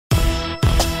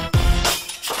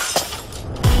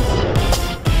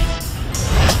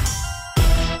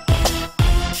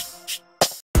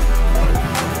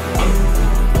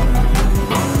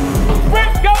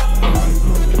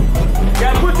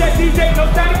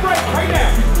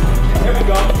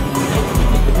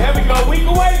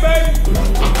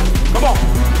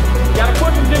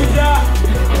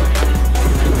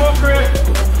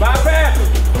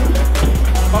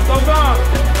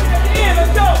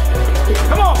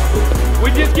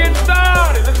We're just getting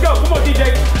started. Let's go. Come on,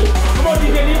 DJ. Come on,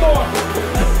 DJ. Need more.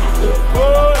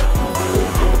 Good.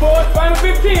 Forward. Final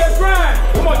 15. Let's grind.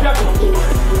 Come on, Jeff.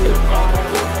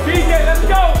 DJ, let's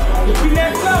go. We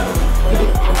next level.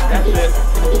 That's it.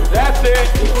 That's it.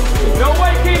 No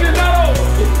way, King is not over.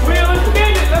 We'll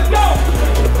extend it. Let's go.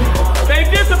 Stay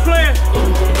disciplined.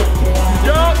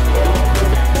 Jump.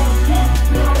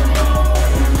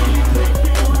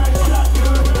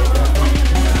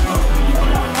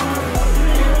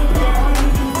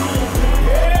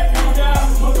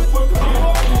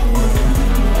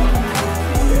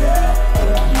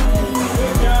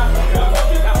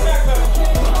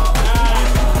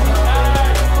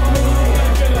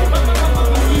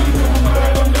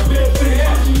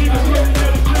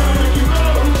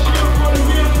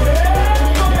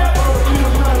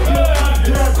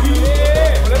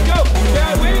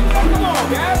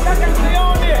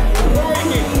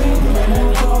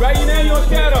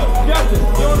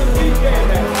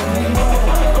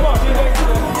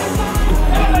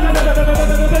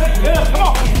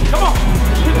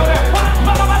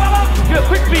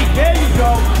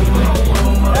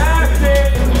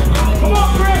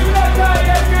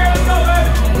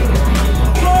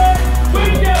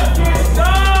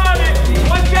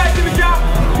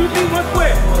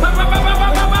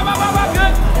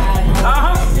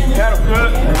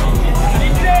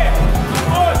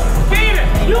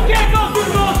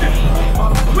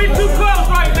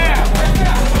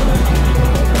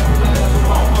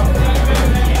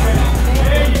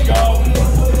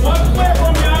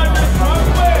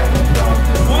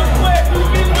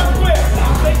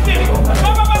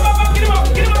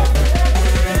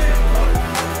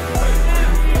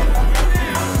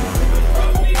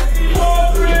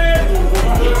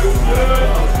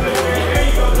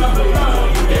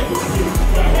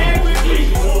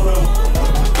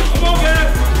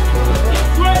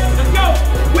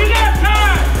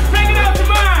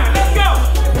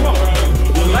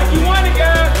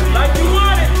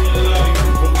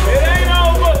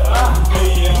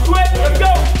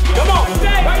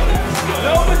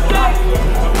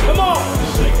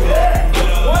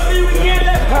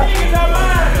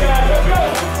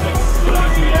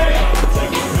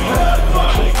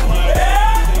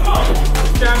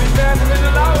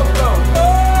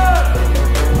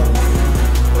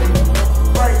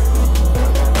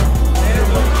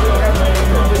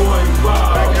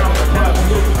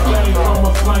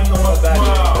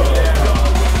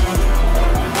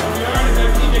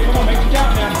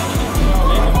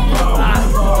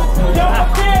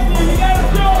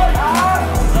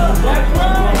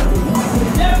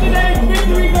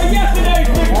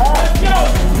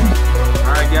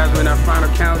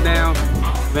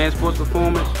 Advanced Sports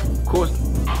Performance, of course,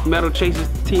 medal chases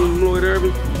team Lloyd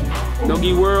Irvin,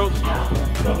 NoGi World,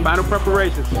 final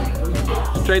preparations.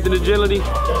 Strength and agility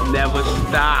never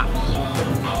stops.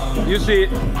 You see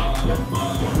it.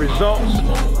 Results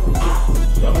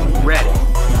ready.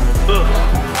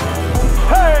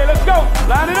 Hey, let's go.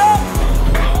 Line it up.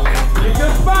 Get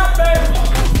your spot, baby.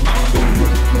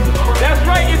 That's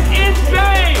right, it's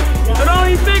insane. So don't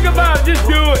even think about it, just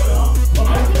do it.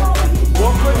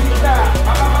 One foot each side.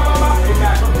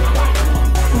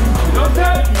 No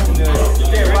touch.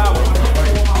 There, wow.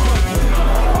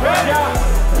 Good job.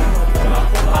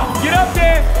 Get up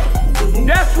there.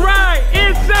 That's right.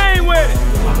 Insane with it.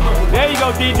 There you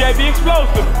go, DJ. Be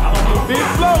explosive. Be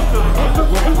explosive.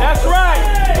 That's right.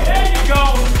 There you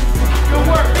go. Good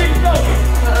work. Be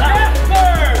explosive.